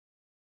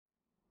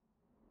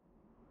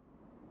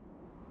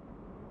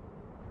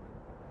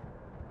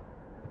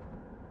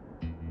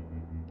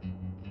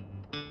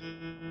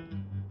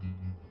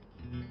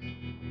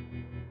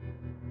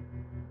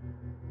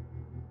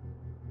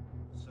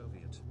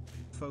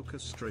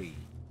Focus tree.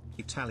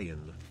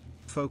 Italian.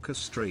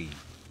 Focus tree.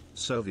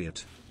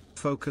 Soviet.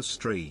 Focus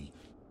tree.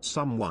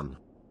 Someone.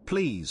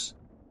 Please.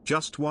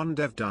 Just one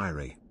dev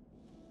diary.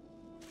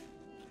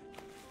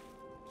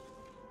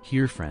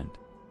 Here, friend.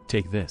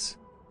 Take this.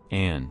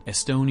 An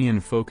Estonian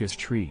focus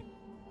tree.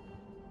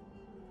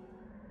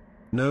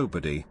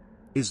 Nobody.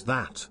 Is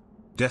that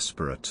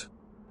desperate?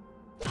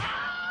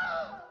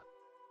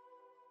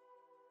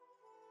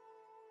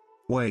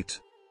 Wait.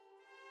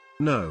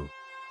 No.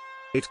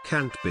 It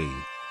can't be.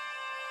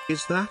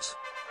 Is that?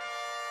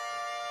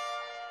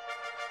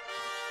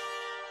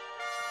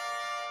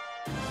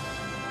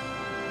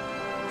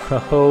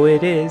 Oh,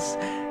 it is.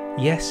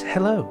 Yes,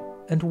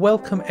 hello, and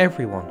welcome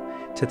everyone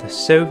to the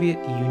Soviet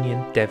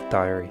Union Dev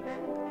Diary.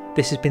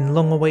 This has been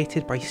long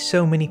awaited by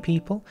so many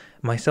people,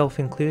 myself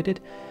included,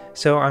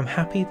 so I'm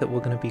happy that we're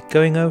going to be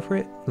going over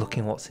it,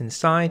 looking what's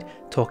inside,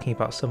 talking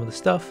about some of the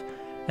stuff,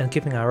 and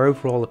giving our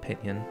overall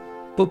opinion.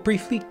 But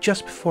briefly,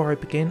 just before I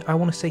begin, I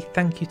want to say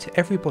thank you to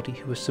everybody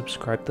who has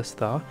subscribed thus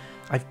far.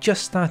 I've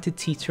just started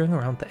teetering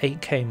around the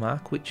 8k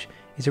mark, which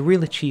is a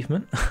real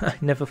achievement. I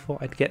never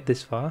thought I'd get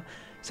this far.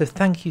 So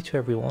thank you to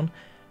everyone,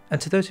 and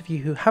to those of you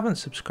who haven't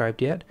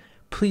subscribed yet,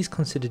 please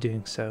consider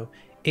doing so.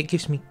 It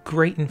gives me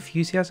great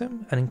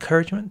enthusiasm and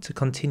encouragement to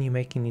continue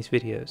making these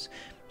videos.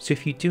 So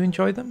if you do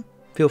enjoy them,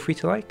 feel free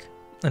to like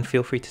and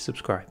feel free to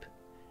subscribe.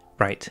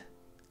 Right,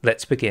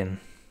 let's begin.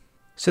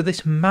 So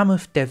this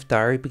mammoth dev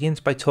diary begins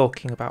by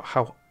talking about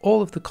how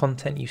all of the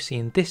content you see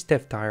in this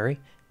dev diary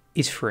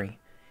is free.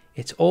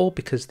 It's all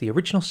because the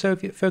original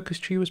Soviet focus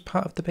tree was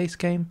part of the base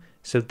game,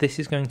 so this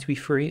is going to be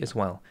free as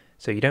well.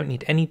 So you don't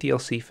need any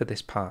DLC for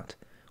this part,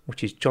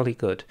 which is jolly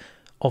good.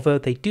 Although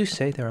they do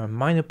say there are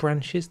minor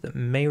branches that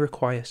may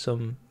require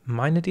some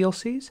minor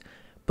DLCs,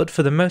 but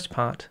for the most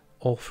part,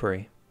 all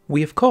free.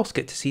 We of course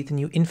get to see the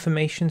new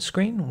information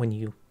screen when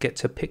you get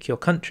to pick your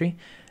country,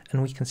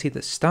 and we can see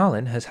that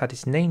Stalin has had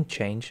his name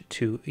changed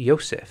to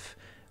Yosef,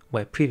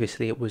 where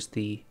previously it was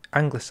the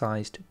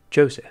anglicised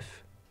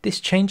Joseph. This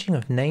changing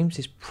of names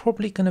is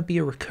probably going to be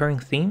a recurring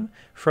theme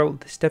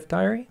throughout this dev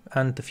diary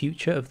and the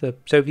future of the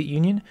Soviet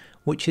Union,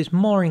 which is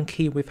more in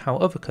key with how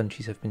other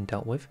countries have been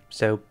dealt with,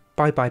 so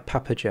bye bye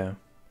Papa Joe.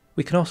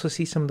 We can also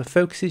see some of the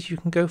focuses you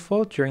can go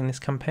for during this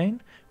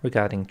campaign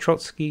regarding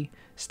Trotsky,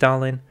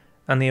 Stalin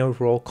and the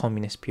overall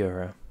Communist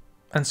Bureau.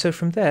 And so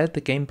from there the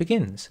game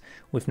begins,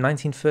 with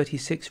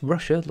 1936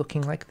 Russia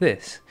looking like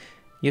this.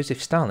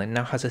 Joseph Stalin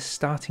now has a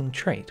starting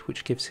trait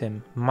which gives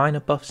him minor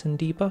buffs and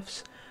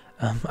debuffs.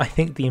 I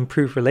think the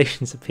improved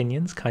relations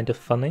opinion's kind of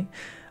funny.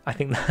 I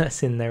think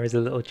that's in there as a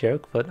little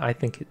joke, but I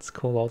think it's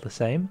cool all the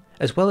same.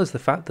 As well as the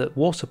fact that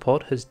war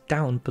support has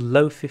down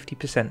below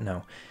 50%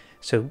 now,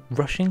 so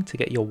rushing to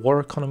get your war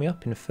economy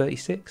up in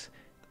 36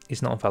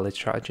 is not a valid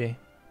strategy.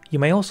 You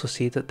may also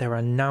see that there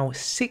are now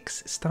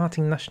 6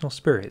 starting national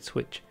spirits,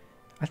 which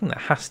I think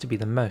that has to be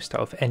the most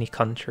out of any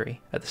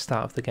country at the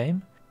start of the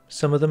game.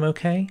 Some of them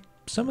okay,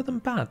 some of them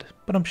bad,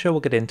 but I'm sure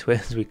we'll get into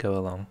it as we go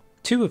along.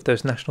 2 of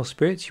those national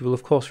spirits you will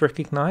of course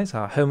recognise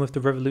are Home of the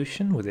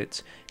Revolution with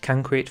its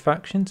can create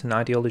factions and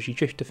ideology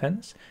drift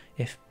defence,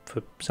 if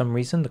for some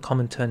reason the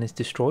Comintern is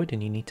destroyed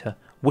and you need to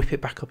whip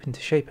it back up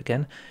into shape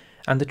again,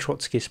 and the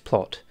Trotskyist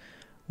plot,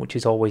 which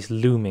is always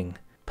looming,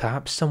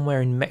 perhaps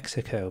somewhere in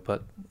Mexico,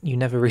 but you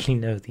never really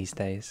know these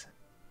days.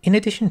 In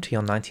addition to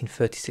your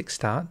 1936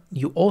 start,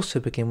 you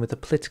also begin with a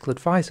political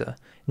advisor.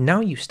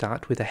 Now you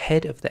start with a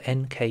head of the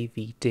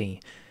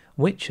NKVD,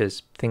 which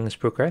as things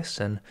progress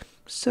and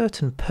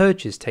certain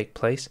purges take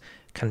place,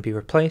 can be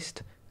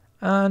replaced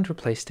and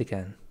replaced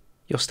again.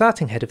 Your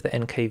starting head of the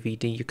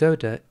NKVD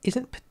Yagoda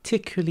isn't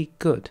particularly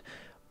good,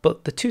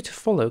 but the 2 to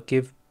follow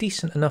give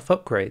decent enough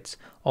upgrades,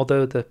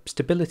 although the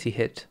stability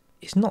hit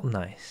is not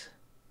nice.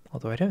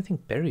 Although I don't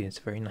think Berry is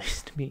very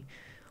nice, to be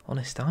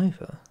honest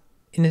either.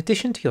 In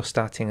addition to your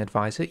starting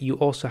advisor, you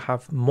also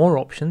have more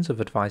options of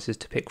advisors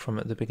to pick from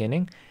at the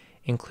beginning,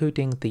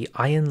 including the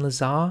Iron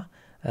Lazar,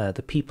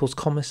 the People's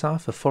Commissar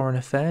for Foreign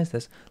Affairs.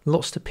 There's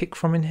lots to pick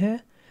from in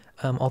here,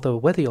 although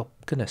whether you're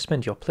going to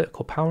spend your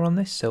political power on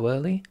this so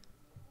early,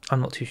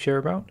 I'm not too sure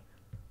about,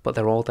 but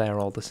they're all there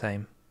all the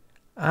same.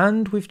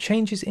 And with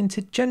changes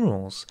into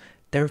generals,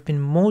 there have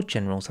been more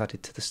generals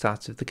added to the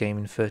start of the game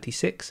in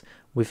 36,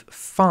 with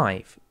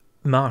 5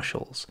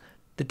 marshals.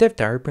 The dev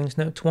diary brings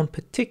note to one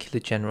particular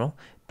general,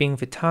 being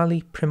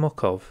Vitaly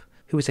Primokov,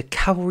 who is a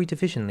cavalry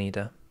division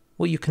leader.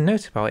 What you can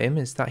note about him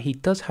is that he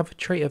does have a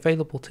trait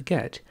available to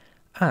get,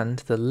 and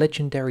the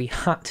legendary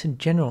hat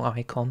general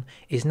icon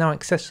is now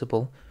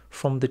accessible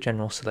from the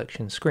general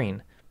selection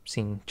screen,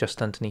 seen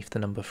just underneath the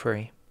number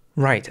 3.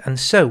 Right, and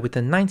so with the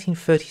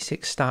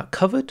 1936 start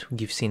covered,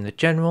 you've seen the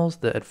generals,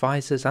 the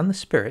advisors and the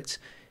spirits,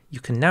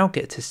 you can now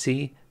get to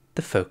see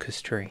the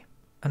focus tree.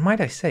 And might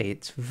I say,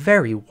 it's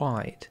very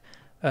wide.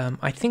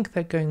 I think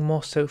they're going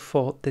more so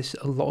for there's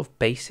a lot of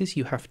bases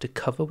you have to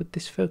cover with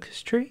this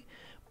focus tree,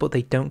 but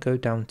they don't go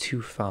down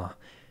too far.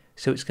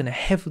 So it's going to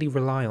heavily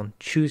rely on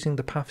choosing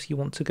the paths you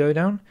want to go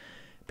down,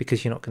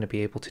 because you're not going to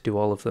be able to do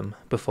all of them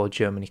before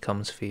Germany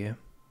comes for you.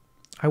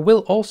 I will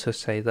also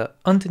say that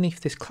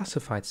underneath this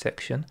classified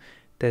section,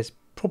 there's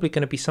probably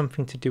going to be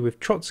something to do with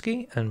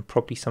Trotsky and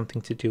probably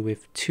something to do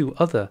with two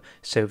other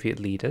Soviet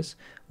leaders,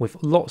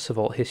 with lots of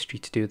alt history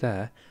to do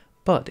there.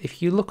 But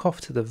if you look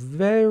off to the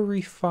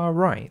very far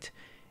right,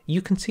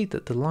 you can see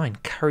that the line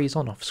carries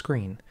on off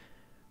screen,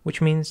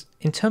 which means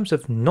in terms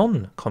of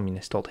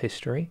non-communist alt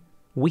history,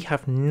 we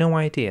have no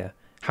idea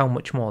how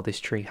much more this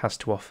tree has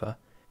to offer.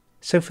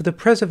 So for the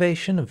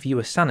preservation of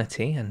viewer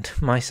sanity, and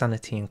my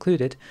sanity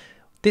included,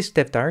 this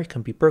dev diary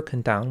can be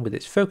broken down with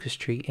its focus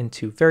tree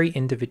into very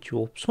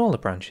individual smaller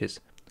branches.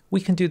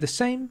 We can do the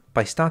same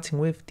by starting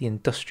with the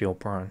industrial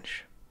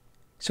branch.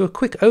 So a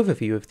quick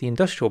overview of the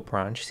industrial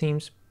branch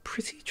seems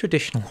pretty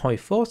traditional Hoi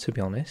 4 to be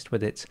honest,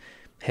 with its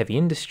heavy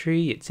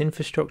industry, its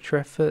infrastructure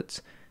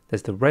efforts,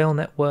 there's the rail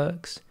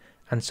networks,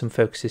 and some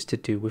focuses to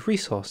do with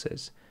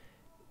resources.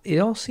 It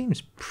all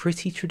seems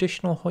pretty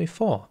traditional Hoi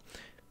 4,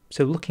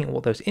 so looking at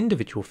what those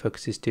individual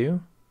focuses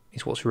do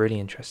is what's really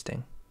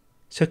interesting.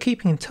 So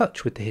keeping in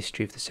touch with the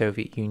history of the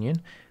Soviet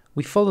Union,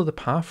 we follow the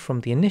path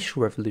from the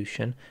initial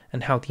revolution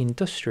and how the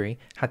industry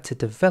had to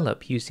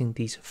develop using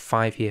these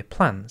 5-year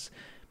plans,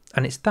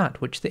 and it's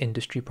that which the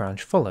industry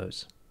branch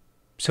follows.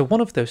 So one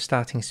of those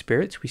starting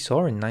spirits we saw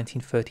in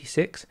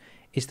 1936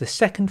 is the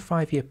second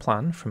 5-year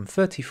plan from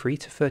 33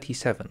 to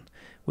 37,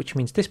 which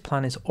means this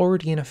plan is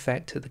already in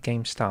effect at the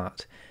game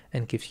start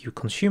and gives you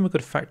consumer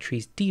good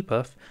factories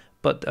debuff,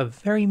 but a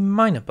very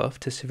minor buff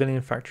to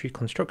civilian factory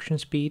construction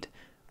speed,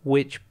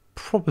 which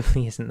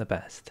probably isn't the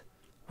best.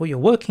 What you're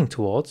working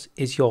towards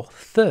is your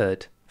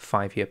third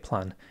 5-year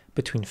plan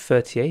between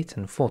 38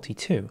 and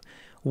 42,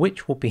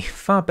 which will be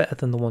far better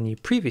than the one you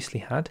previously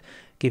had,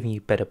 giving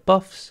you better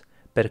buffs,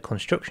 better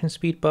construction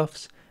speed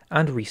buffs,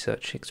 and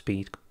research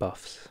speed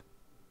buffs.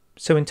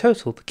 So in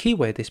total, the key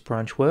way this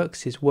branch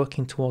works is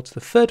working towards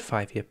the third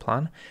 5-year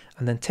plan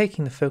and then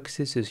taking the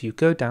focuses as you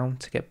go down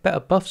to get better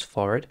buffs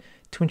for it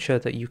to ensure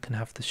that you can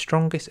have the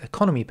strongest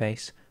economy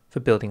base for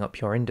building up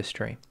your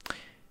industry.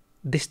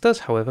 This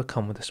does, however,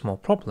 come with a small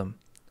problem.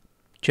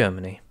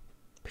 Germany.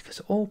 Because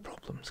all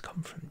problems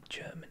come from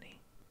Germany.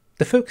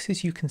 The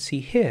focuses you can see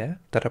here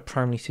that are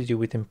primarily to do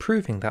with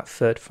improving that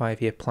third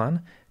 5-year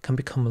plan can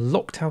become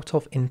locked out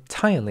of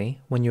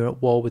entirely when you're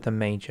at war with a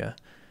major,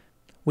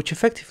 which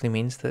effectively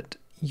means that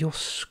you're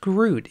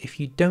screwed if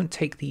you don't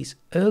take these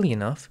early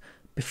enough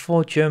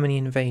before Germany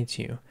invades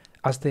you,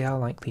 as they are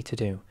likely to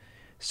do.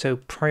 So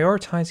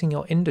prioritising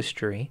your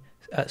industry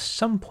at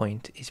some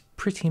point is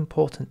pretty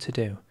important to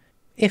do.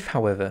 If,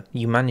 however,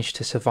 you manage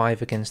to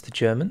survive against the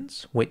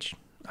Germans, which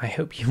I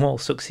hope you all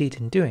succeed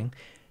in doing,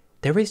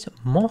 there is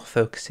more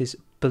focuses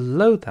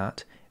below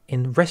that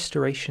in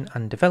restoration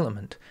and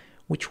development,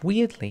 which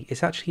weirdly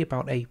is actually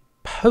about a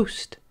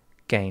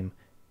post-game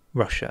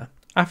Russia.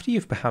 After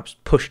you've perhaps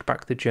pushed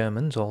back the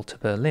Germans all to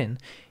Berlin,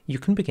 you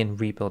can begin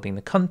rebuilding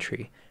the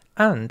country,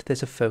 and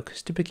there's a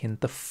focus to begin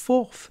the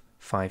fourth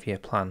 5-year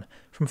plan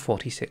from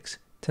 46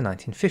 to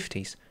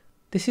 1950s.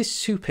 This is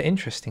super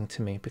interesting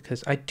to me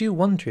because I do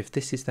wonder if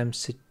this is them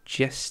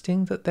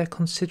suggesting that they're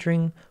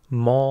considering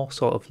more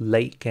sort of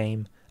late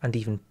game and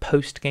even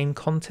post game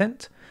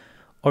content,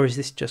 or is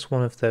this just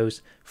one of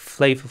those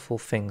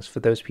flavorful things for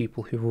those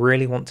people who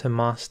really want to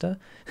master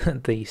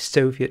the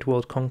Soviet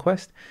world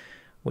conquest,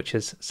 which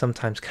is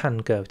sometimes can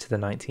go to the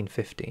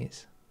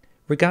 1950s.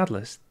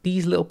 Regardless,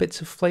 these little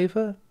bits of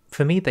flavor,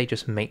 for me they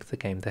just make the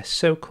game. They're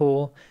so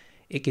cool.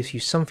 It gives you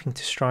something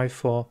to strive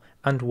for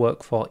and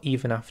work for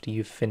even after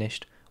you've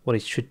finished what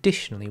is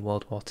traditionally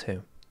World War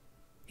II.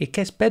 It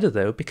gets better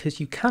though because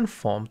you can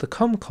form the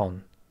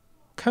Comcon,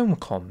 the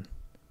COMECON.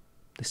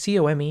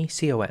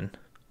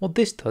 What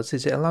this does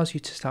is it allows you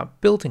to start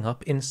building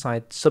up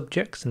inside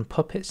subjects and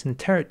puppets and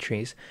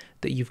territories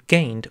that you've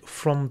gained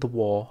from the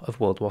war of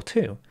World War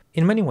II.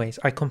 In many ways,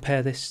 I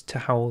compare this to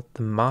how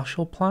the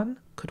Marshall Plan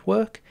could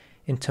work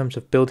in terms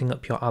of building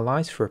up your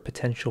allies for a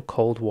potential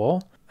Cold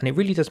War, and it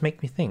really does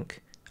make me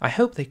think. I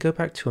hope they go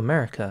back to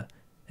America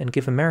and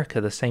give America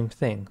the same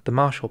thing, the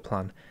Marshall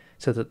Plan,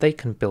 so that they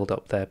can build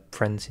up their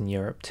friends in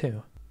Europe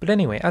too. But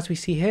anyway, as we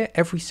see here,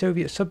 every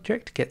Soviet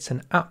subject gets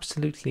an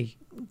absolutely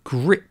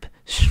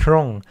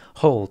strong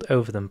hold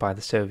over them by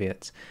the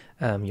Soviets.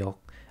 Your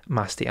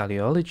master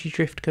ideology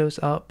drift goes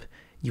up,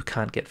 you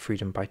can't get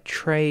freedom by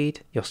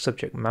trade, your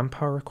subject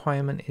manpower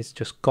requirement is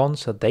just gone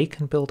so they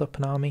can build up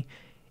an army.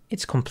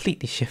 It's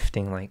completely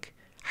shifting like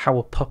how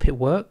a puppet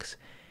works.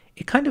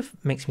 It kind of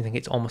makes me think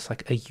it's almost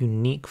like a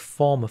unique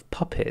form of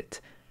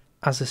puppet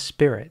as a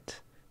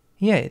spirit.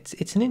 Yeah,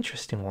 it's an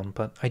interesting one,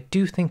 but I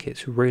do think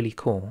it's really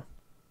cool.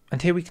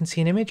 And here we can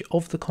see an image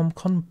of the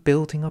Comcon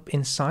building up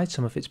inside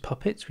some of its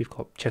puppets. We've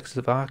got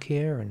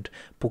Czechoslovakia and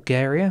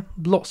Bulgaria,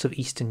 lots of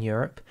Eastern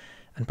Europe,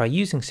 and by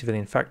using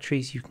civilian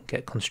factories you can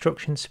get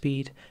construction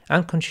speed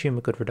and consumer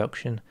good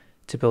reduction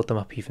to build them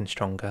up even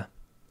stronger.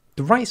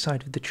 The right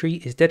side of the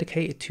tree is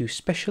dedicated to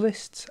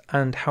specialists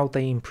and how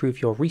they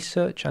improve your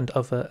research and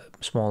other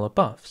smaller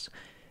buffs.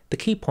 The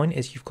key point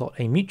is you've got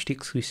a mutually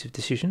exclusive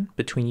decision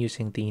between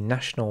using the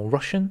national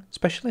Russian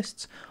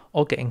specialists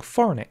or getting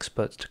foreign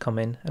experts to come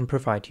in and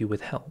provide you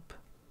with help.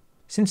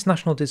 Since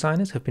national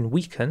designers have been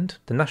weakened,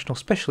 the national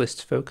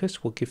specialists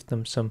focus will give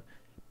them some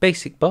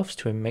basic buffs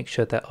to make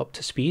sure they're up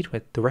to speed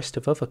with the rest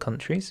of other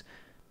countries.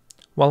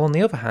 While on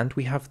the other hand,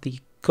 we have the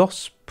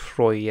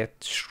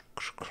Gosprojekt.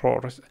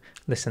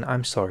 Listen,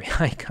 I'm sorry,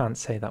 I can't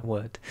say that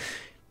word.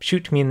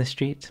 Shoot me in the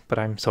street, but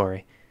I'm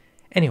sorry.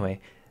 Anyway,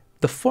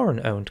 the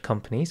foreign-owned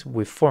companies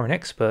with foreign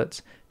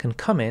experts can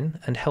come in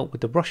and help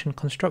with the Russian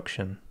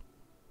construction.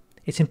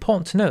 It's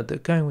important to note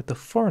that going with the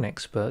foreign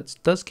experts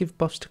does give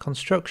buffs to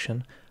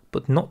construction,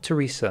 but not to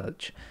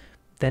research.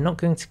 They're not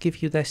going to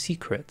give you their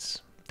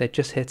secrets, they're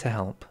just here to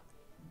help.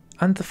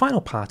 And the final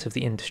part of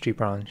the industry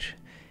branch.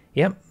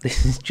 Yep,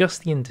 this is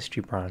just the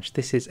industry branch.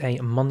 This is a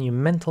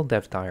monumental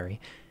dev diary.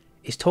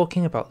 It's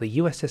talking about the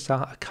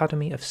USSR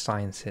Academy of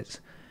Sciences,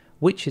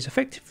 which is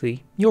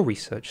effectively your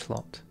research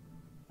slot.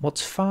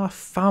 What's far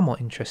more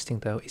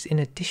interesting though is in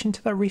addition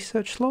to that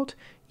research slot,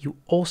 you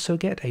also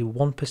get a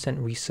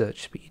 1%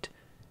 research speed.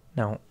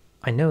 Now,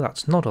 I know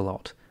that's not a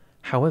lot.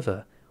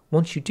 However,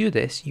 once you do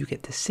this, you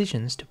get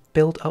decisions to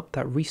build up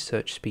that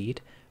research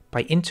speed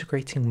by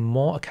integrating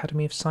more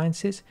Academy of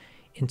Sciences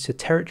into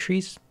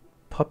territories,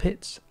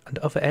 puppets, and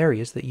other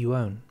areas that you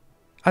own.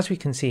 As we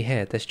can see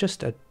here, there's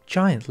just a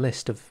giant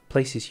list of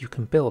places you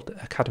can build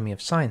Academy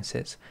of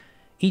Sciences,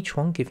 each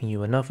one giving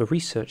you another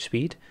research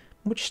speed,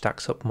 which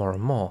stacks up more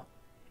and more.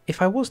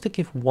 If I was to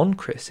give one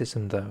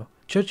criticism though,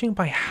 judging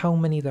by how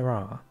many there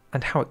are,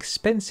 and how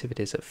expensive it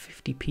is at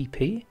 50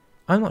 pp,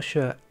 I'm not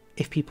sure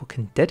if people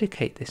can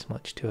dedicate this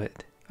much to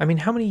it. I mean,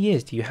 how many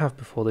years do you have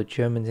before the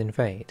Germans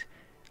invade?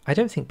 I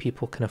don't think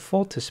people can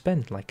afford to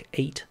spend like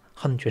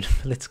 800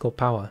 political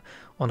power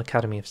on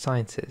Academy of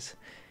Sciences.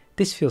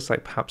 This feels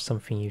like perhaps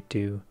something you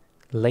do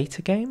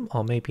later game,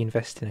 or maybe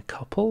invest in a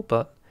couple,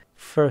 but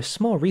for a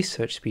small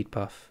research speed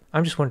buff,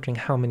 I'm just wondering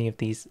how many of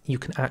these you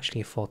can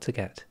actually afford to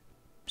get.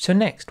 So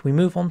next, we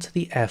move on to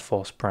the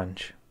Airforce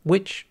branch,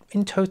 which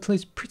in total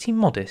is pretty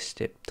modest.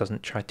 It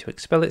doesn't try to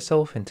expel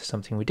itself into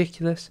something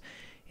ridiculous.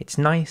 It's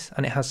nice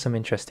and it has some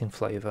interesting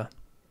flavour.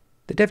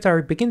 The dev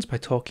diary begins by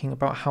talking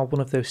about how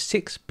one of those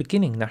 6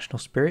 beginning national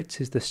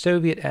spirits is the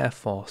Soviet Air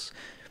Force,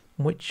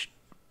 which,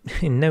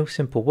 in no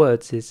simple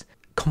words, is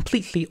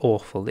completely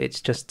awful.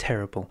 It's just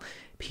terrible.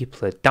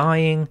 People are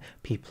dying,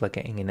 people are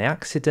getting in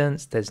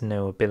accidents, there's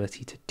no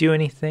ability to do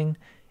anything.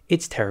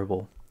 It's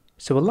terrible.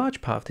 So a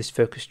large part of this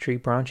focus tree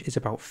branch is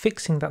about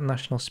fixing that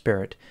national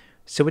spirit,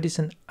 so it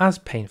isn't as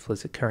painful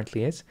as it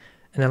currently is,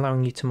 and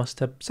allowing you to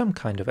muster some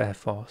kind of air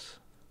force.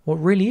 What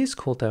really is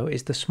cool though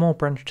is the small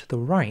branch to the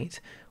right,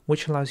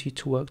 which allows you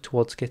to work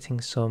towards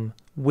getting some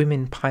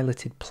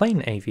women-piloted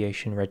plane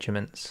aviation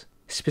regiments.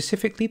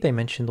 Specifically, they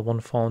mention the one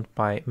formed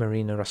by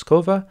Marina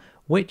Raskova,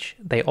 which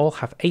they all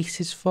have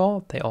aces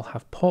for, they all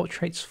have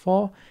portraits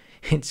for.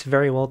 It's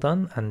very well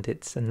done, and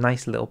it's a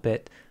nice little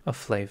bit of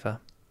flavour.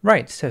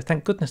 Right, so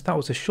thank goodness that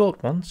was a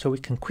short one, so we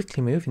can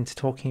quickly move into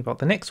talking about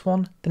the next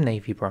one, the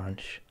Navy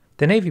branch.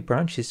 The Navy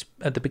branch is,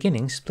 at the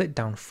beginning, split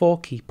down 4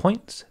 key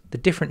points, the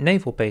different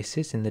naval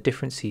bases in the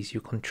different seas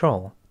you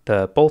control.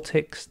 The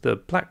Baltics, the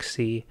Black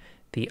Sea,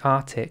 the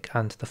Arctic,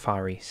 and the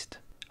Far East.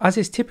 As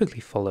is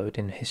typically followed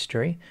in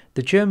history,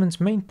 the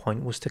Germans' main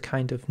point was to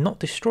kind of not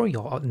destroy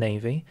your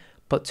navy,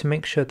 but to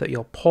make sure that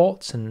your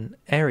ports and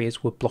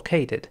areas were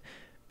blockaded,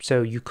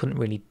 so you couldn't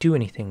really do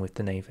anything with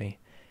the navy.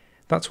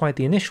 That's why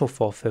the initial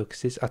 4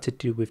 focuses are to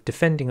do with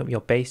defending up your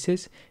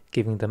bases,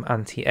 giving them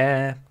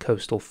anti-air,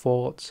 coastal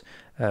forts,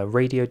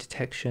 radio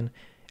detection,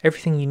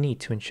 everything you need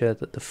to ensure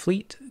that the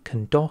fleet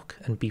can dock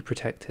and be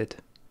protected.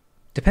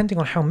 Depending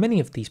on how many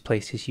of these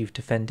places you've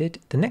defended,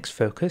 the next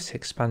focus,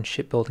 expand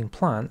shipbuilding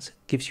plants,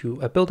 gives you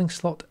a building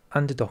slot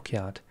and a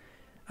dockyard.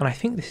 And I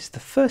think this is the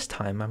first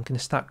time I'm going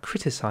to start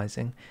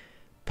criticising.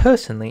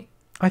 Personally,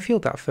 I feel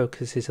that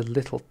focus is a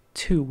little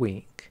too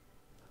weak.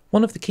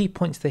 One of the key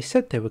points they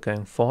said they were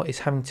going for is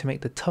having to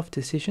make the tough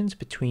decisions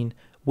between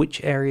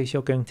which areas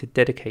you're going to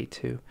dedicate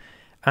to.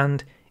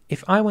 And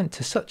if I went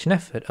to such an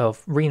effort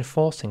of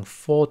reinforcing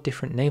 4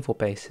 different naval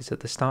bases at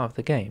the start of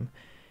the game,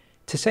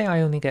 to say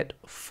I only get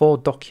 4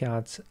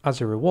 dockyards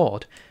as a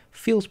reward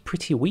feels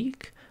pretty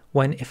weak,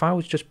 when if I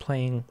was just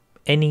playing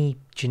any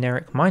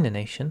generic minor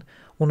nation,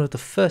 one of the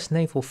first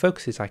naval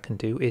focuses I can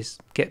do is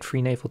get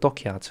 3 naval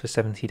dockyards for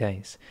 70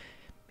 days.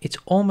 It's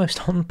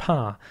almost on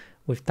par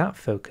with that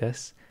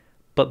focus,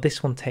 but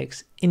this one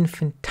takes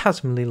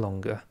infinitesimally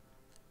longer.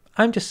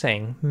 I'm just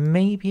saying,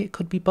 maybe it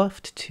could be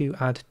buffed to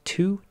add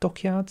 2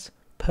 dockyards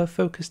per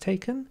focus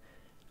taken.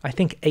 I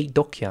think 8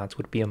 dockyards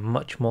would be a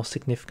much more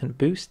significant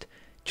boost,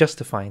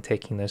 justifying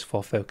taking those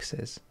 4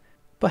 focuses.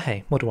 But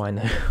hey, what do I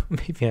know?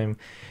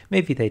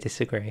 Maybe they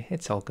disagree,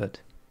 it's all good.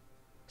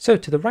 So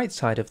to the right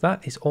side of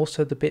that is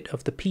also the bit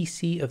of the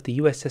PC of the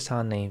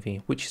USSR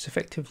Navy, which is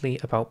effectively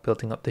about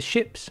building up the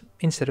ships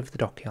instead of the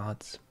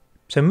dockyards.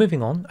 So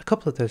moving on, a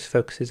couple of those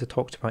focuses are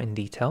talked about in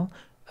detail.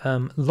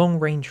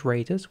 Long-range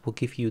raiders will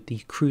give you the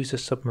cruiser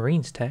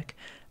submarines tech,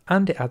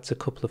 and it adds a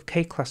couple of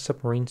K-class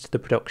submarines to the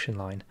production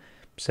line.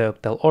 So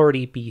they'll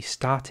already be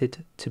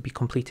started to be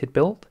completed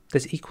build.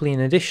 There's equally an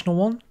additional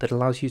one that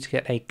allows you to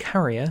get a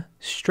carrier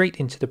straight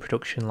into the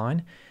production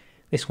line.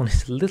 This one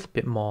is a little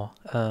bit more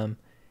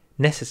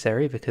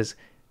necessary because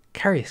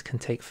carriers can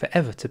take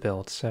forever to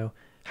build, so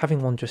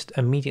having one just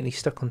immediately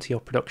stuck onto your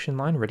production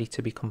line ready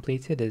to be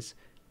completed is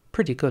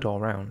pretty good all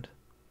round.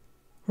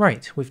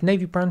 Right, with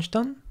Navy branch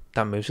done,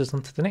 that moves us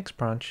on to the next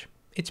branch.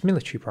 It's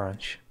military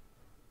branch.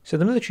 So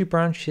the military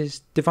branch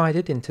is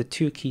divided into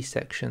two key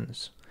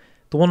sections.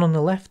 The one on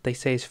the left they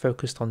say is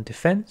focused on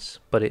defence,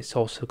 but it's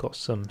also got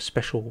some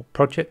special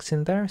projects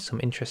in there, some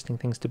interesting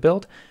things to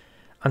build.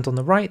 And on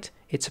the right,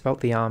 it's about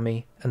the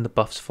army and the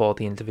buffs for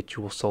the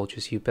individual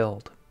soldiers you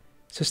build.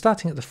 So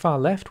starting at the far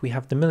left, we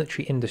have the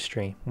military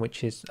industry,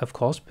 which is of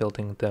course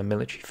building the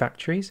military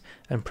factories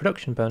and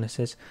production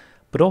bonuses,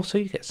 but also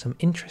you get some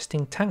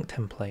interesting tank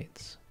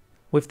templates.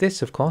 With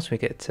this, of course, we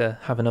get to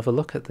have another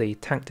look at the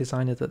tank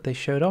designer that they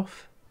showed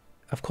off.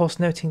 Of course,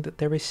 noting that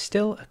there is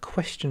still a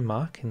question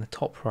mark in the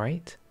top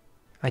right.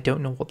 I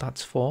don't know what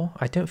that's for.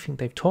 I don't think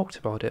they've talked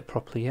about it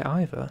properly yet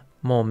either.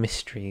 More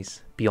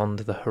mysteries beyond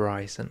the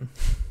horizon.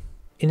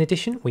 In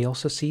addition, we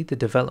also see the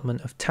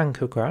development of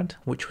Tankograd,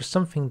 which was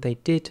something they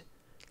did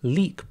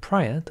leak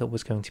prior that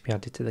was going to be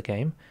added to the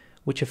game,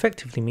 which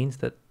effectively means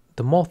that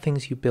the more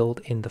things you build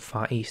in the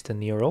Far East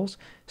and the Urals,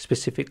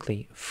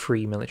 specifically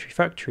free military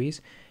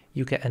factories,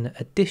 you get an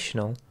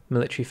additional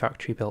military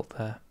factory built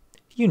there.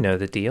 You know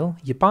the deal.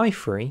 You buy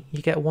free,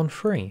 you get one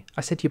free.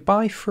 I said you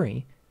buy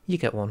free, you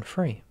get one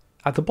free.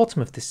 At the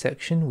bottom of this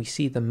section, we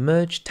see the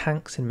merged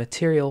tanks and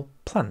material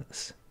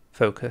plants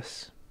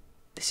focus.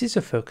 This is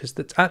a focus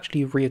that's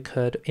actually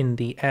reoccurred in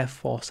the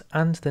Airforce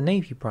and the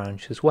Navy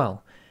branch as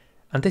well.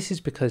 And this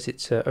is because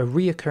it's a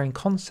reoccurring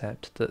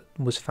concept that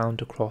was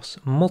found across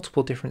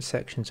multiple different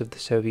sections of the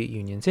Soviet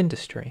Union's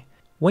industry.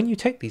 When you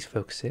take these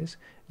focuses,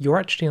 you're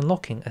actually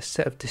unlocking a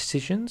set of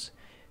decisions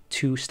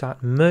to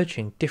start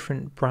merging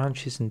different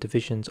branches and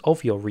divisions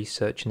of your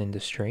research and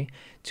industry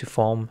to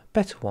form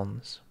better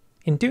ones.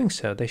 In doing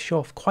so, they show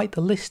off quite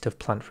the list of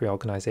plant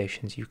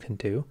reorganizations you can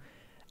do,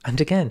 and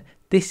again,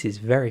 this is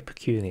very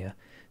peculiar.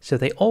 So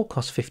they all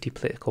cost 50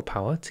 political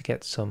power to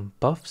get some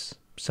buffs,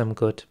 some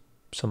good,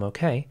 some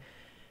okay,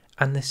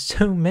 and there's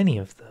so many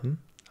of them.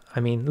 I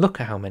mean, look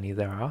at how many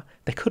there are.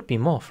 There could be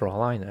more for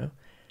all I know,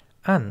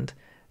 and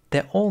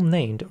they're all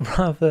named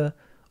rather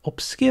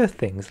obscure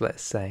things,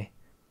 let's say.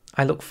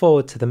 I look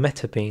forward to the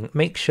meta being,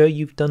 make sure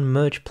you've done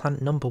merge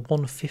plant number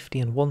 150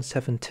 and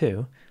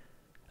 172,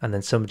 and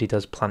then somebody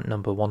does plant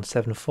number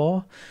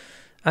 174,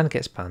 and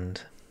gets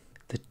banned.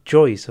 The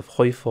joys of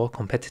Hoi 4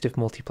 competitive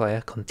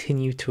multiplayer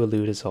continue to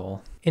elude us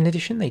all. In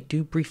addition, they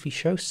do briefly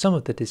show some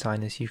of the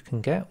designers you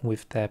can get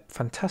with their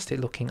fantastic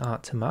looking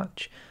art to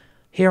match.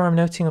 Here I'm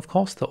noting, of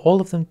course, that all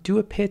of them do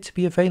appear to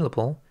be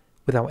available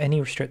without any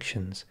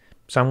restrictions.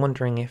 So I'm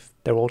wondering if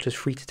they're all just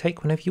free to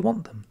take whenever you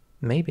want them.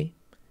 Maybe.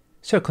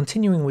 So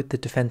continuing with the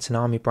defence and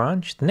army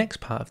branch, the next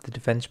part of the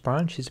defence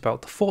branch is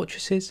about the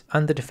fortresses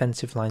and the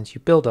defensive lines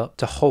you build up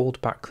to hold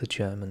back the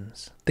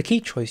Germans. The key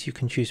choice you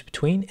can choose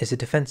between is a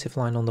defensive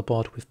line on the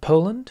board with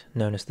Poland,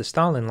 known as the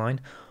Stalin line,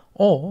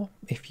 or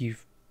if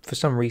for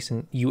some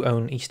reason you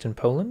own Eastern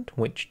Poland,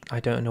 which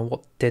I don't know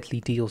what deadly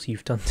deals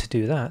you've done to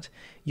do that,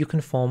 you can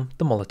form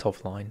the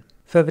Molotov line.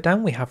 Further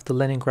down we have the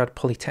Leningrad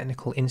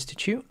Polytechnical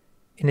Institute.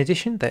 In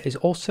addition, there is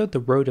also the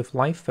Road of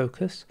Life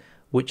focus,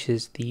 which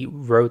is the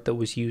road that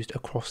was used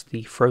across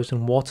the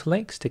frozen water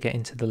lakes to get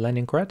into the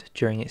Leningrad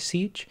during its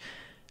siege,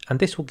 and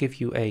this will give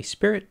you a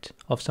spirit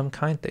of some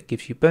kind that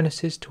gives you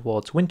bonuses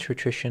towards winter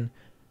attrition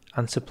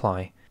and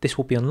supply. This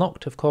will be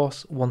unlocked, of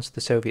course, once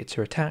the Soviets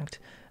are attacked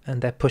and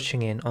they're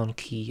pushing in on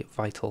key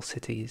vital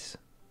cities.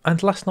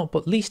 And last not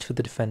but least for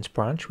the defence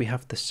branch, we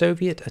have the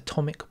Soviet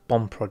Atomic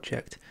Bomb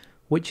Project,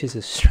 which is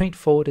as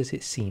straightforward as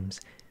it seems.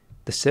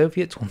 The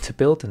Soviets want to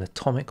build an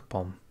atomic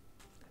bomb.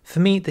 For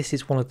me, this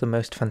is one of the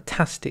most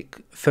fantastic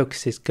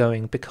focuses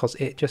going because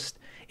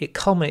it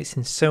culminates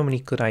in so many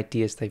good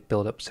ideas they've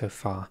built up so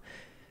far.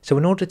 So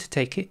in order to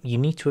take it, you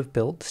need to have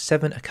built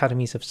 7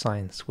 academies of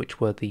science, which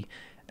were the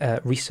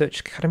research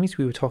academies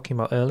we were talking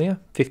about earlier,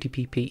 50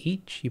 pp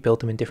each. You build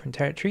them in different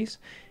territories.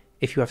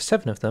 If you have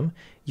 7 of them,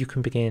 you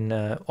can begin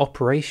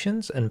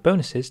operations and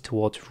bonuses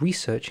towards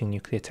researching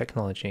nuclear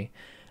technology.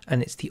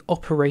 And it's the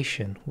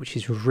operation which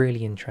is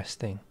really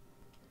interesting.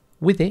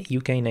 With it, you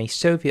gain a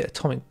Soviet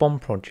atomic bomb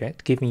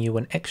project, giving you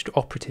an extra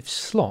operative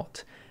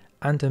slot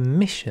and a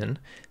mission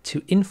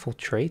to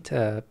infiltrate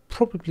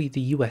probably the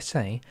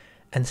USA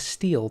and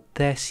steal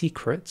their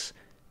secrets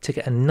to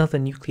get another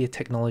nuclear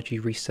technology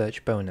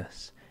research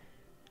bonus.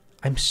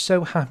 I'm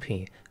so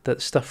happy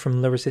that stuff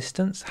from La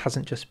Resistance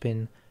hasn't just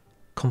been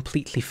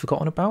completely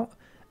forgotten about,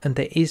 and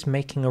there is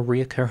making a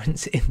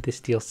reoccurrence in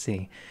this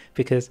DLC,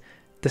 because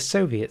the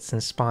Soviets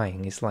and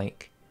spying is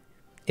like,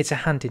 it's a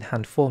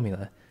hand-in-hand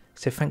formula.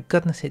 So thank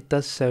goodness it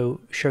does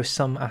show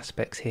some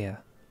aspects here.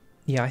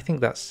 Yeah, I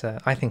think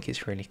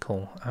it's really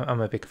cool.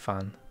 I'm a big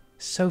fan.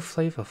 So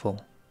flavourful.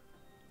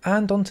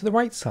 And on to the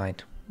right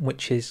side,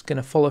 which is going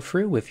to follow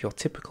through with your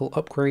typical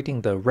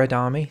upgrading the Red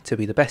Army to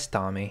be the best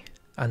army,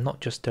 and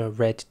not just a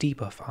red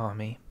debuff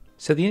army.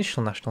 So the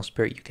initial national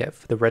spirit you get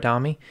for the Red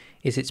Army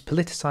is its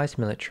politicised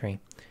military,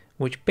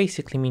 which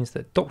basically means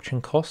that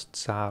doctrine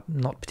costs are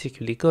not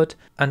particularly good,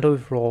 and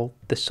overall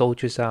the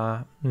soldiers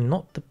are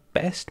not the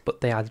best,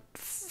 but they are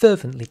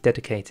fervently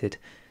dedicated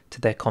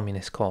to their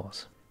communist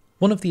cause.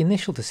 One of the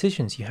initial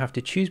decisions you have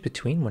to choose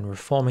between when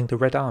reforming the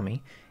Red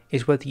Army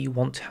is whether you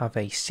want to have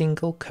a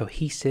single,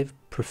 cohesive,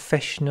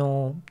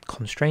 professional,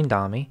 constrained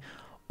army,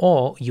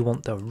 or you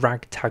want the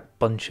ragtag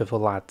bunch of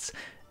lads,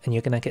 and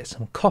you're going to get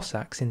some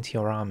Cossacks into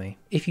your army.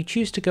 If you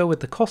choose to go with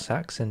the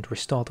Cossacks and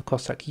restore the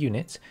Cossack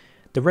units,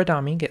 the Red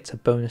Army gets a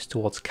bonus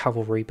towards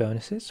cavalry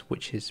bonuses,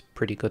 which is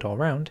pretty good all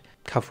round,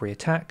 cavalry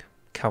attack,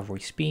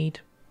 cavalry speed,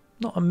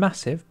 not a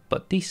massive,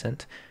 but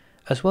decent,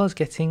 as well as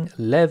getting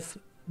Lev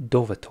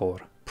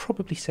Dovator,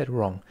 probably said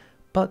wrong,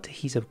 but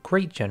he's a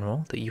great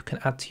general that you can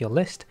add to your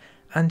list,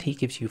 and he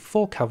gives you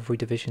 4 cavalry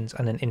divisions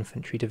and an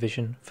infantry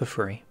division for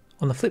free.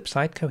 On the flip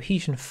side,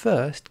 Cohesion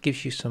First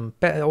gives you some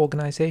better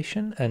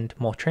organisation and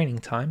more training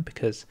time,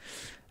 because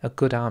a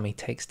good army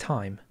takes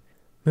time.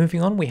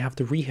 Moving on, we have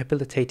the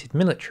Rehabilitated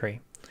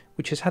Military,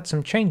 which has had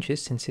some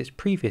changes since its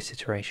previous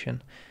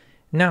iteration.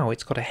 Now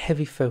it's got a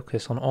heavy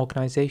focus on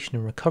organisation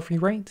and recovery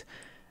rate,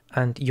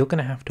 and you're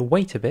going to have to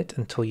wait a bit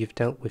until you've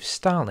dealt with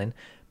Stalin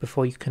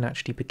before you can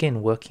actually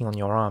begin working on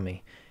your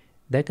army.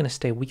 They're going to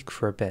stay weak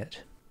for a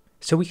bit.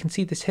 So we can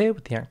see this here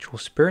with the actual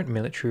Spirit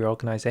military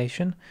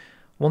organisation.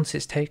 Once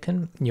it's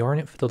taken, you're in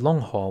it for the long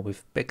haul,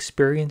 with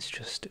experience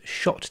just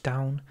shot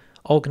down,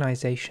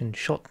 organisation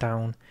shot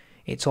down.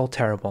 It's all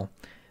terrible,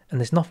 and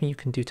there's nothing you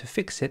can do to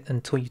fix it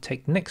until you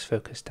take the next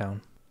focus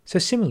down. So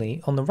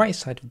similarly, on the right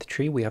side of the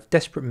tree we have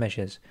Desperate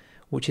Measures,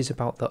 which is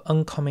about the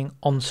oncoming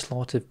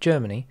onslaught of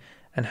Germany,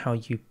 and how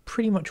you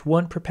pretty much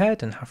weren't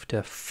prepared and have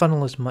to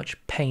funnel as much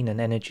pain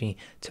and energy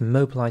to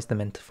mobilise the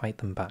men to fight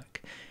them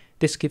back.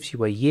 This gives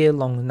you a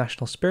year-long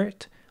national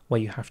spirit, where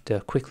you have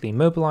to quickly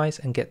mobilise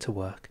and get to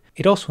work.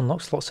 It also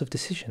unlocks lots of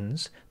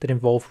decisions that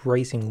involve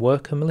raising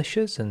worker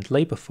militias and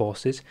labour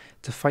forces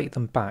to fight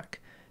them back.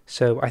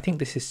 So I think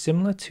this is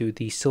similar to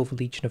the Silver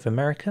Legion of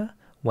America,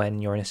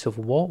 when you're in a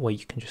civil war, where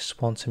you can just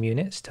spawn some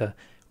units to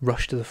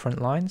rush to the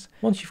front lines.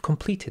 Once you've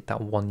completed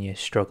that 1 year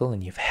struggle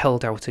and you've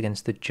held out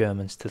against the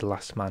Germans to the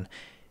last man,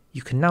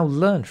 you can now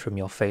learn from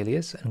your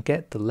failures and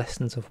get the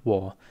lessons of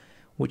war,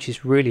 which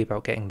is really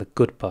about getting the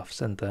good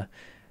buffs and the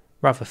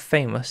rather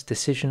famous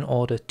Decision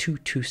Order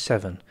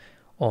 227,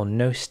 or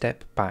No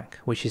Step Back,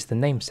 which is the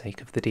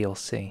namesake of the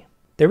DLC.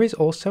 There is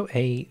also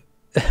a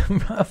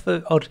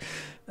rather odd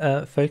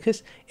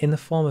focus in the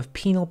form of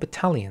penal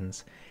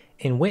battalions,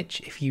 in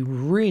which, if you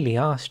really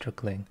are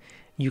struggling,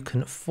 you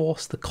can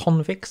force the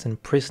convicts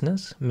and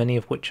prisoners, many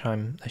of which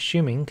I'm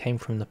assuming came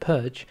from the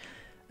Purge,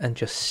 and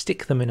just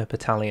stick them in a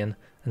battalion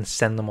and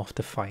send them off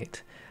to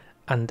fight.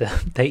 And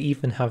they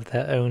even have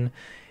their own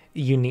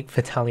unique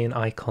battalion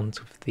icons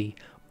with the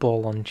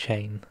ball on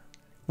chain.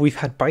 We've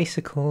had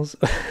bicycles,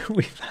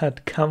 we've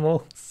had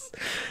camels,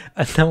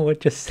 and now we're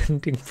just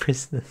sending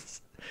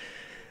prisoners.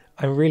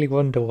 I really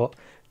wonder what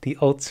the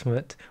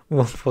ultimate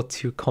World War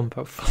II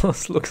combat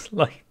force looks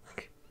like.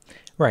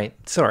 Right,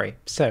 sorry,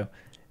 so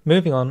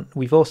moving on,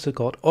 we've also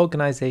got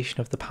Organisation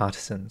of the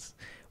Partisans,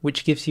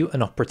 which gives you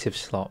an operative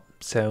slot.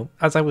 So,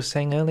 as I was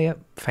saying earlier,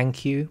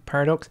 thank you,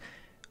 Paradox,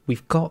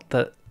 we've got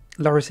that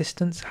La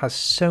Resistance has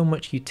so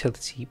much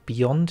utility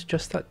beyond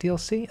just that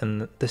DLC,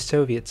 and the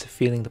Soviets are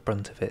feeling the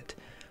brunt of it.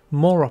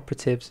 More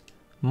operatives,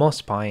 more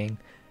spying.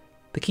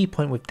 The key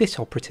point with this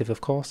operative, of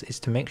course, is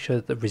to make sure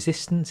that the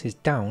resistance is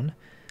down,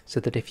 so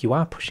that if you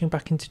are pushing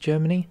back into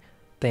Germany,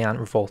 they aren't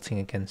revolting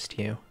against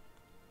you.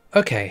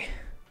 Okay,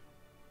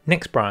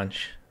 next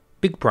branch.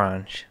 Big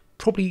branch,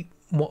 probably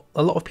what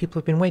a lot of people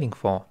have been waiting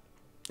for.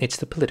 It's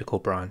the political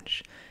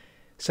branch.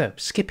 So,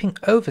 skipping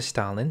over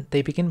Stalin,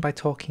 they begin by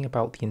talking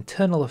about the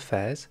internal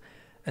affairs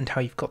and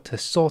how you've got to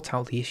sort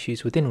out the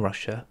issues within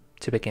Russia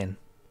to begin.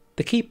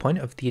 The key point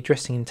of the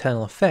addressing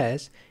internal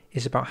affairs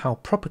is about how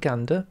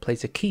propaganda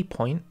plays a key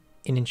point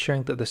in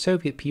ensuring that the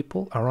Soviet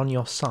people are on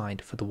your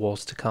side for the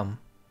wars to come.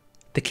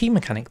 The key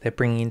mechanic they're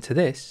bringing into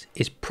this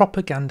is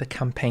propaganda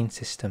campaign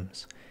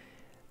systems.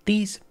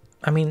 These,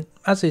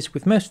 as is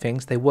with most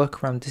things, they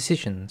work around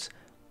decisions,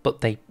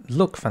 but they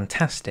look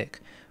fantastic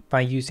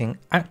by using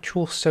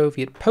actual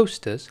Soviet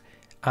posters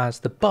as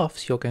the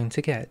buffs you're going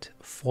to get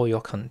for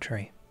your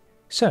country.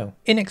 So,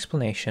 in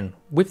explanation,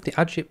 with the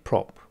Agit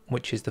prop,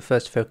 which is the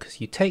first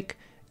focus you take,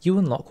 you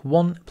unlock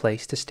one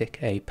place to stick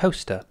a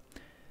poster.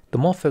 The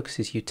more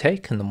focuses you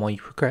take and the more you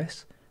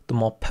progress, the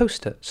more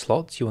poster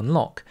slots you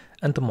unlock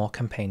and the more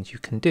campaigns you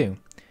can do.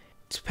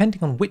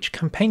 Depending on which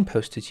campaign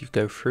posters you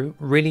go through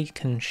really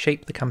can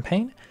shape the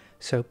campaign,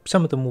 so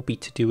some of them will be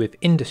to do with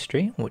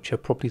industry, which are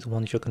probably the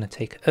ones you're going to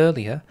take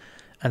earlier,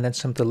 and then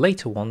some of the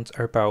later ones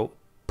are about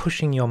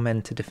pushing your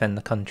men to defend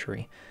the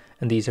country,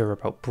 and these are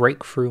about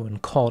breakthrough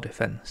and core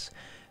defense.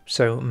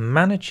 So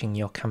managing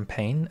your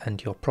campaign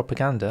and your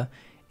propaganda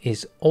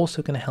is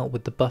also going to help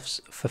with the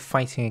buffs for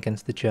fighting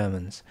against the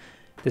Germans.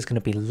 There's going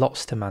to be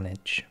lots to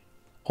manage.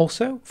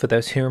 Also, for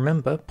those who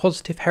remember,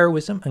 positive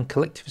heroism and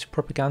collectivist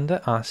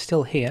propaganda are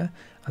still here,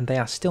 and they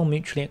are still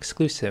mutually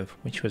exclusive,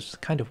 which was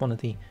kind of one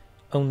of the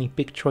only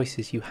big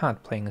choices you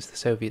had playing as the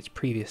Soviets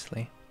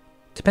previously.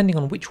 Depending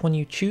on which one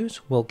you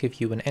choose will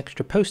give you an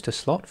extra poster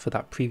slot for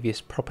that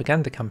previous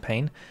propaganda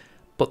campaign,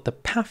 but the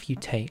path you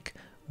take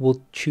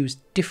will choose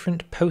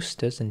different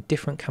posters and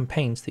different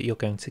campaigns that you're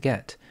going to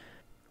get.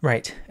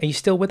 Right, are you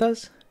still with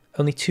us?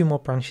 Only 2 more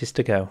branches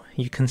to go.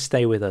 You can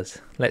stay with us.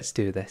 Let's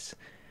do this.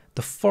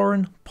 The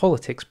foreign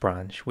politics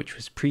branch, which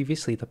was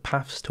previously the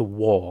paths to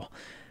war,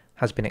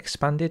 has been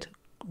expanded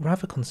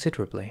rather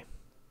considerably.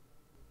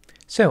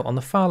 So on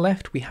the far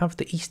left we have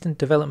the Eastern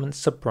Development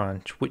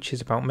sub-branch, which is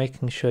about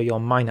making sure your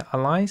minor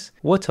allies,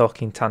 we're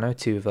talking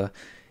Tannu,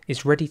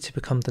 is ready to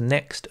become the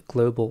next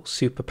global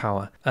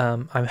superpower.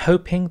 I'm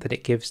hoping that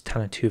it gives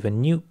Tannu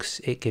nukes,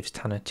 it gives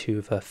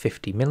Tannu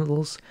 50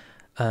 minerals,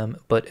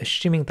 but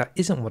assuming that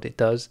isn't what it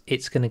does,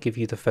 it's going to give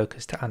you the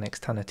focus to annex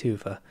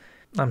Tannu.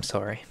 I'm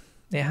sorry,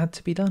 it had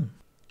to be done.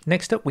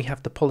 Next up we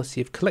have the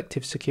policy of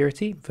collective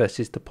security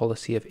versus the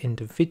policy of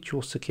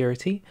individual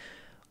security,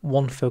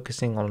 one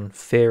focusing on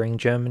fearing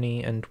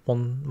Germany and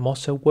one more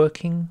so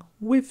working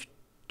with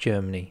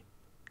Germany.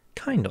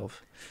 Kind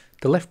of.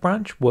 The left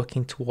branch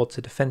working towards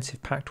a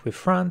defensive pact with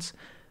France,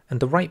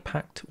 and the right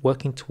pact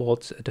working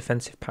towards a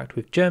defensive pact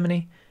with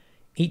Germany,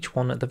 each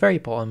one at the very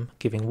bottom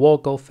giving war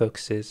goal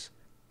focuses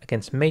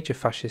against major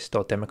fascist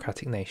or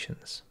democratic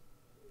nations.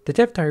 The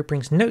Dev Diary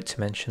brings note to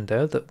mention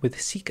though that with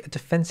Seek a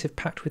Defensive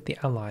Pact with the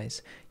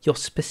Allies, you're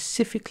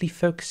specifically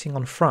focusing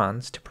on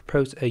France to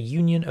propose a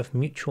Union of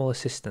Mutual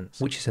Assistance,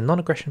 which is a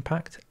non-aggression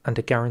pact and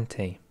a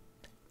guarantee.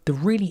 The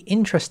really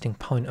interesting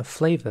point of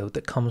flavour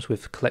that comes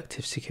with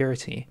collective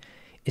security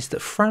is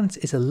that France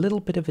is a little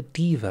bit of a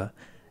diva,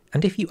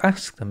 and if you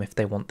ask them if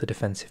they want the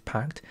defensive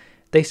pact,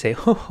 they say,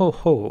 ho ho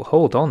ho,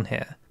 hold on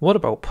here, what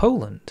about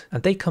Poland?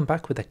 And they come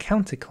back with a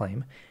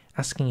counterclaim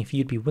asking if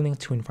you'd be willing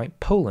to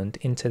invite Poland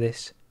into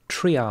this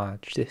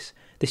triage,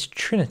 this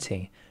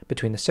trinity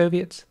between the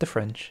Soviets, the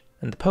French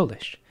and the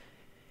Polish.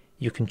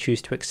 You can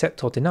choose to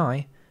accept or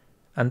deny,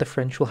 and the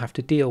French will have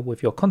to deal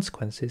with your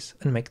consequences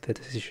and make their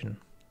decision.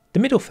 The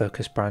middle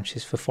focus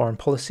branches for foreign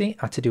policy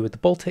are to do with the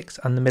Baltics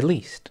and the Middle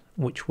East,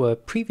 which were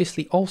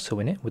previously also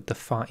in it with the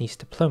Far East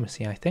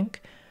diplomacy, I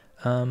think.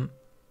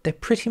 They're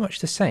pretty much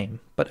the same,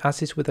 but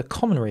as is with a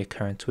common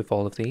reoccurrence with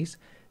all of these,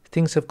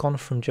 things have gone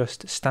from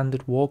just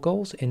standard war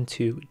goals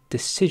into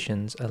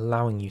decisions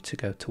allowing you to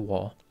go to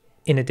war.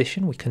 In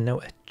addition, we can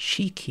note a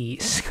cheeky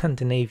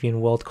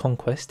Scandinavian world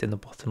conquest in the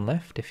bottom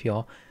left, if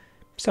you're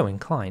so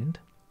inclined.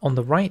 On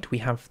the right, we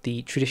have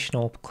the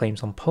traditional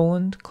claims on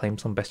Poland,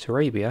 claims on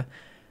Bessarabia,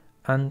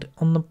 and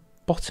on the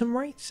bottom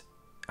right,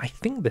 I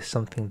think there's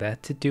something there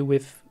to do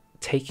with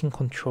taking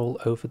control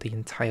over the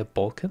entire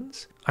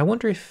Balkans. I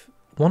wonder if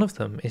one of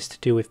them is to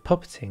do with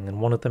puppeting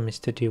and one of them is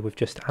to do with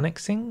just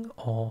annexing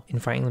or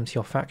inviting them to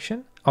your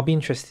faction. I'll be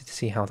interested to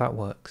see how that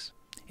works.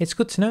 It's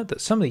good to note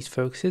that some of these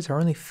focuses are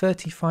only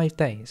 35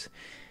 days,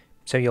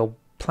 so your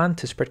plan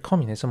to spread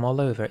communism all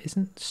over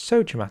isn't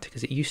so dramatic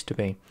as it used to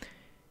be.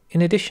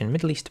 In addition,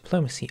 Middle East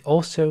diplomacy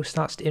also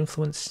starts to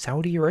influence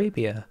Saudi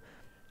Arabia.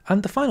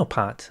 And the final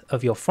part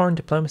of your foreign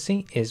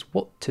diplomacy is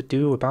what to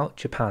do about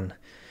Japan.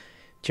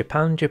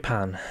 Japan,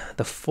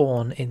 the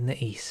fawn in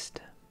the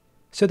east.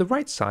 So the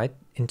right side,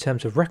 in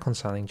terms of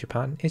reconciling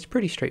Japan, is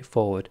pretty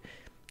straightforward.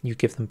 You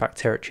give them back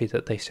territory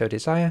that they so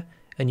desire,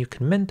 and you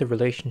can mend the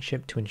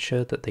relationship to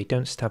ensure that they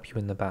don't stab you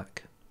in the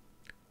back.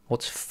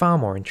 What's far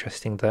more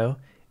interesting though,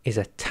 is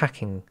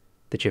attacking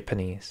the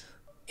Japanese.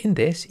 In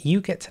this, you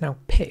get to now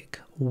pick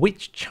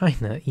which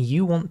China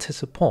you want to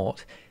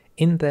support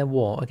in their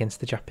war against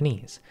the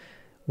Japanese,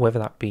 whether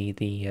that be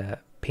the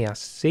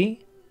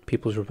PRC,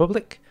 People's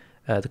Republic,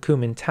 the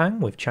Kuomintang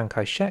with Chiang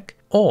Kai-shek,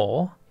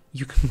 or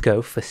you can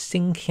go for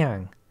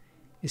Xinjiang.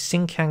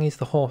 Xinjiang is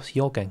the horse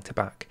you're going to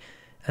back,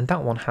 and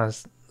that one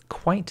has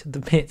quite the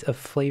bit of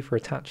flavour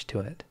attached to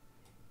it.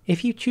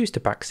 If you choose to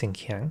back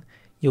Xinjiang,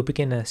 you'll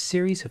begin a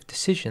series of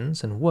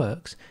decisions and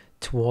works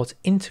towards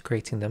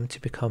integrating them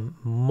to become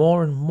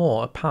more and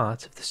more a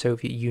part of the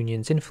Soviet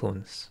Union's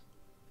influence.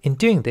 In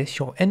doing this,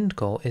 your end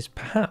goal is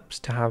perhaps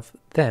to have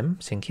them,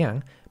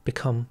 Xinjiang,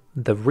 become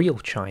the real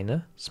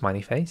China,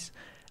 smiley face,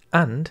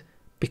 and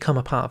become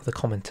a part of the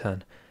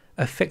Comintern,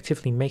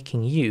 effectively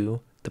making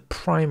you the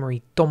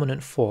primary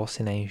dominant force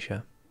in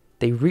Asia.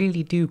 They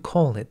really do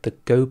call it the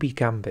Gobi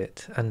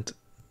Gambit, and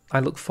I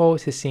look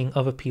forward to seeing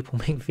other people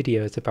make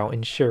videos about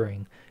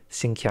ensuring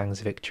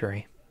Xinjiang's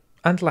victory.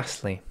 And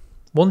lastly,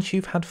 once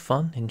you've had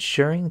fun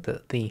ensuring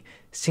that the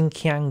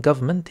Xinjiang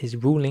government is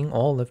ruling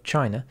all of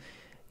China,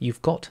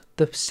 you've got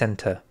the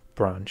center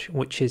branch,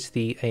 which is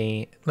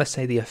let's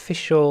say the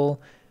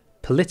official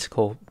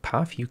political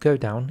path you go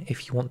down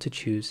if you want to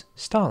choose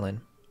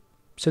Stalin.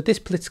 So this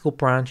political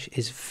branch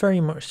is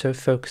very much so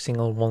focusing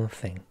on one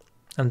thing,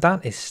 and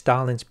that is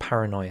Stalin's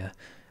paranoia,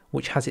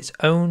 which has its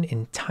own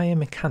entire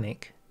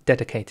mechanic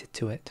dedicated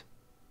to it.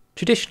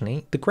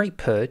 Traditionally, the Great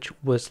Purge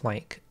was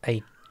like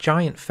a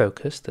giant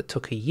focus that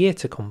took a year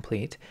to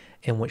complete,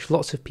 in which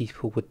lots of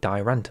people would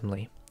die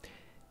randomly.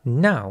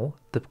 Now,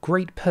 the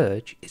Great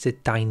Purge is a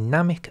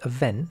dynamic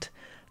event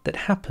that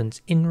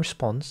happens in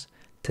response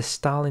to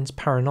Stalin's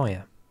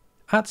paranoia.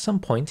 At some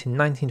point in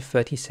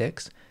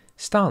 1936,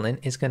 Stalin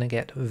is going to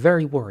get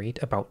very worried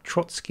about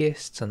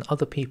Trotskyists and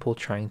other people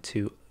trying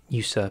to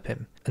usurp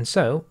him. And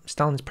so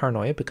Stalin's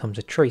paranoia becomes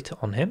a trait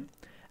on him,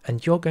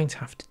 and you're going to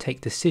have to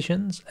take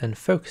decisions and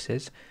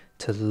focuses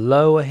to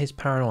lower his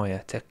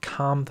paranoia, to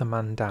calm the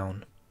man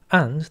down.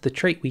 And the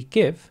trait we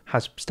give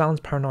has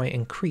Stalin's paranoia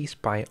increase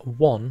by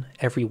 1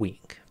 every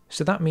week.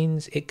 So that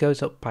means it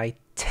goes up by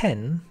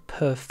 10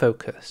 per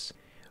focus.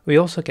 We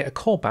also get a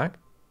callback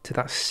to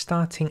that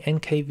starting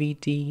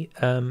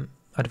NKVD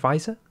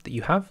advisor that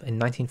you have in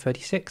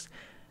 1936,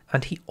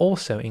 and he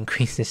also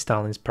increases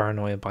Stalin's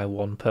paranoia by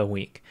 1 per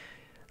week.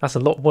 That's a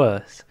lot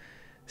worse.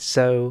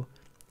 So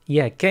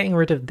yeah, getting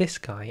rid of this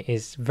guy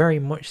is very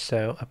much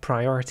so a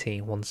priority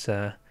once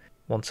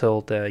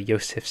old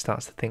Yosef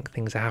starts to think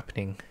things are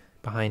happening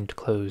behind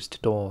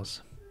closed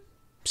doors.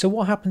 So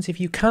what happens if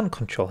you can't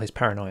control his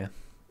paranoia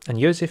and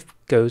Yosef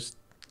goes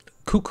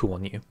cuckoo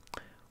on you?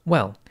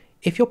 Well,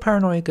 if your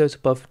paranoia goes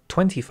above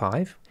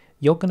 25,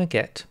 you're going to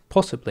get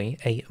possibly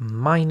a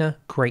minor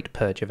Great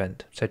Purge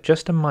event, so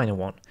just a minor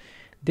one.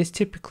 This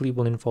typically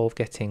will involve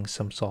getting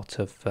some sort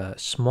of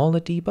smaller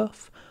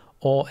debuff,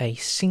 or a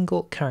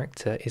single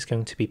character is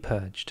going to be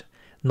purged,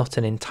 not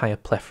an entire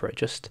plethora,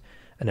 just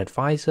an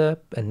advisor,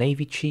 a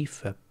navy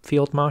chief, a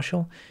field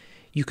marshal.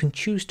 You can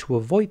choose to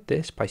avoid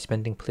this by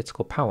spending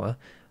political power,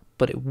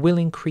 but it will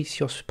increase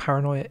your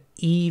paranoia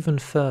even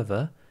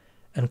further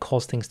and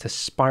cause things to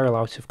spiral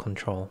out of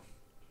control.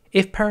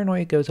 If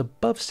paranoia goes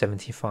above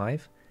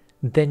 75,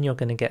 then you're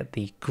going to get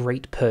the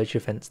Great Purge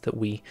events that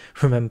we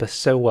remember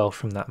so well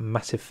from that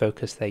massive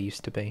focus there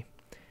used to be.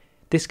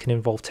 This can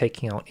involve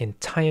taking out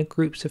entire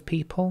groups of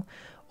people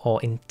or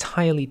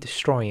entirely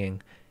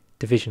destroying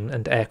division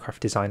and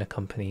aircraft designer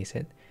companies.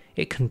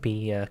 It can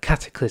be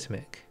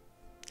cataclysmic.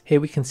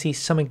 Here we can see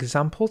some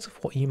examples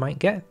of what you might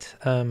get.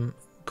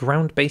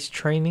 Ground-based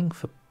training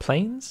for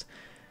planes.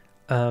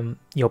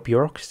 Your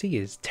bureaucracy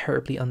is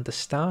terribly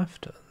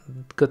understaffed.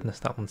 Goodness,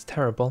 that one's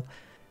terrible.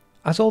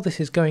 As all this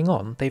is going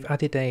on, they've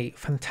added a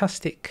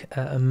fantastic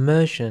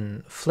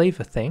immersion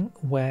flavour thing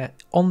where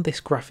on this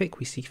graphic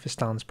we see for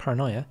Stalin's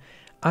paranoia,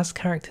 as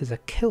characters are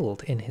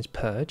killed in his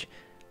purge,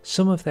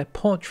 some of their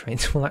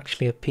portraits will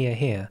actually appear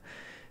here.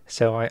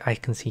 So I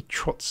can see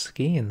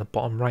Trotsky in the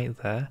bottom right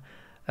there.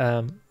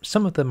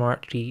 Some of them are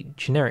actually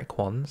generic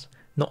ones,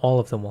 not all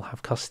of them will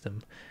have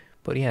custom.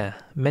 But yeah,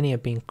 many are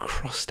being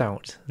crossed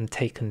out and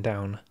taken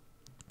down.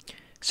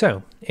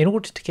 So, in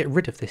order to get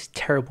rid of this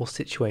terrible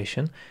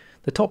situation,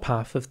 the top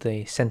half of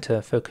the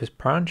Center Focus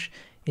branch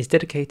is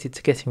dedicated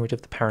to getting rid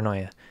of the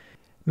paranoia.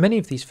 Many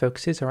of these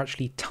focuses are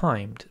actually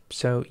timed,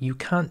 so you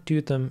can't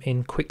do them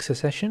in quick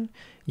succession.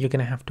 You're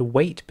going to have to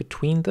wait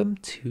between them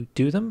to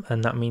do them,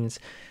 and that means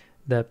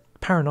the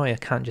paranoia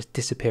can't just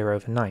disappear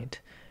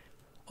overnight.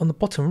 On the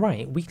bottom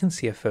right, we can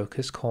see a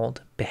focus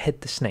called Behead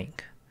the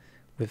Snake,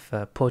 with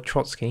poor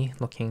Trotsky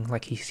looking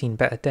like he's seen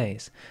better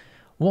days.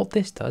 What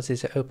this does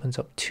is it opens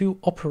up 2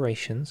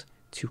 operations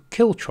to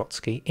kill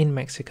Trotsky in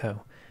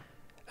Mexico.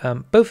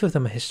 Both of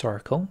them are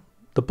historical.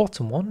 The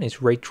bottom one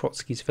is Raid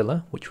Trotsky's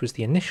villa, which was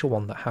the initial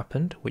one that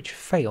happened, which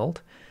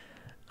failed.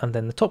 And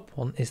then the top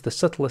one is the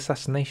subtle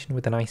assassination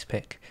with an ice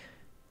pick.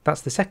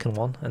 That's the second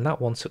one, and that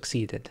one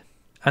succeeded.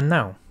 And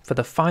now, for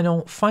the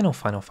final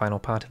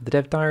part of the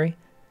Dev Diary,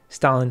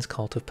 Stalin's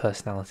cult of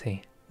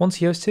personality.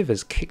 Once Yosef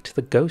has kicked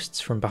the ghosts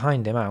from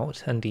behind him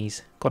out, and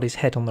he's got his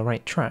head on the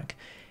right track,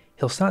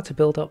 he'll start to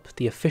build up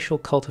the official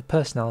cult of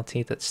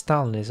personality that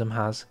Stalinism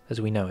has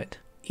as we know it.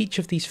 Each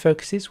of these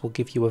focuses will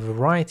give you a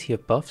variety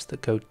of buffs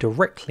that go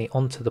directly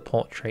onto the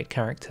portrait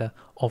character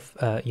of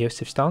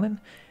Joseph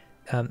Stalin,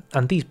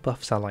 and these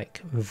buffs are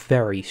like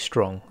very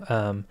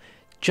strong.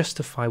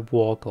 Justify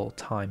war goal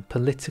time,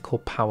 political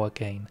power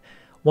gain.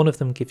 One of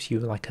them gives you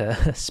like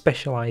a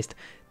specialised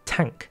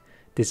tank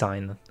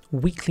design,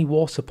 weekly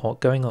war support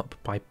going up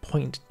by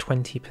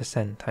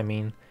 0.20%. I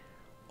mean,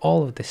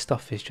 all of this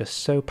stuff is just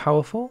so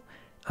powerful,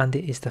 and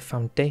it is the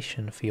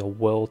foundation for your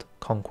world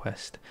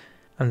conquest.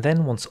 And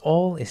then once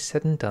all is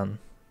said and done,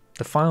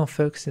 the final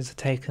focuses are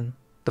taken,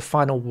 the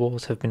final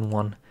wars have been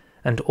won,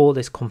 and all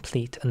is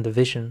complete and the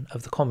vision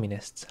of the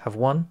communists have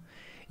won,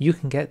 you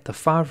can get the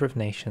father of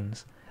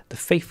nations, the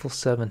faithful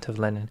servant of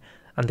Lenin,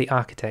 and the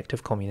architect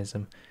of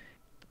communism.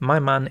 My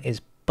man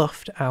is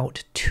buffed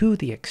out to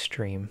the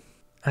extreme,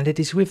 and it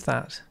is with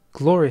that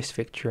glorious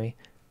victory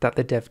that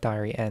the Dev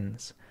Diary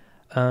ends.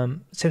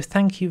 So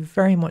thank you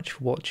very much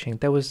for watching.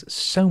 There was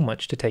so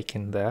much to take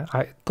in there.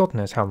 God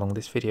knows how long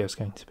this video is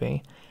going to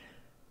be.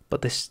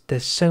 But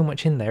there's so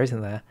much in there, isn't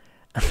there?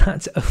 And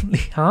that's only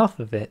half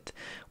of it.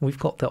 We've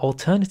got the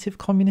alternative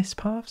communist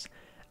paths,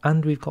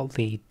 and we've got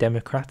the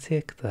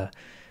democratic, the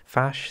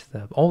fash,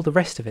 all the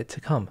rest of it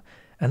to come.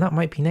 And that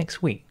might be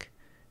next week.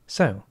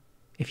 So,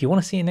 if you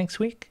want to see it next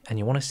week, and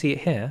you want to see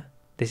it here,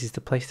 this is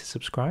the place to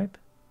subscribe.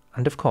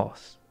 And of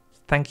course,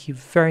 thank you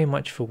very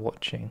much for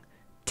watching.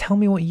 Tell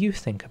me what you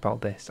think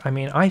about this. I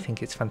mean, I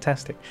think it's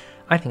fantastic.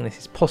 I think this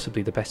is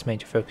possibly the best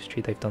major focus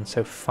tree they've done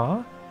so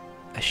far,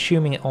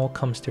 assuming it all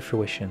comes to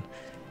fruition.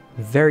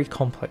 Very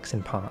complex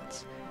in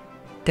parts.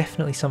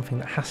 definitely something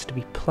that has to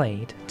be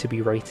played to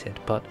be rated,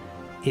 but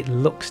it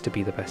looks to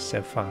be the best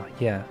so far,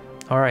 yeah.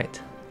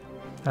 Alright,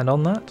 and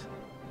on that,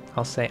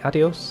 I'll say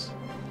adios,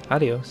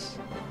 adios,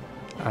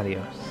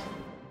 adios.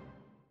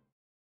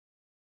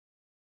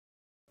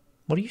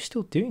 What are you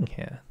still doing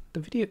here?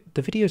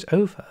 The video's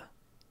over.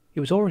 It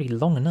was already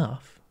long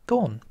enough. Go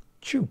on,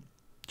 chew,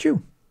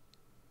 chew.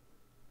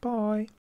 Bye.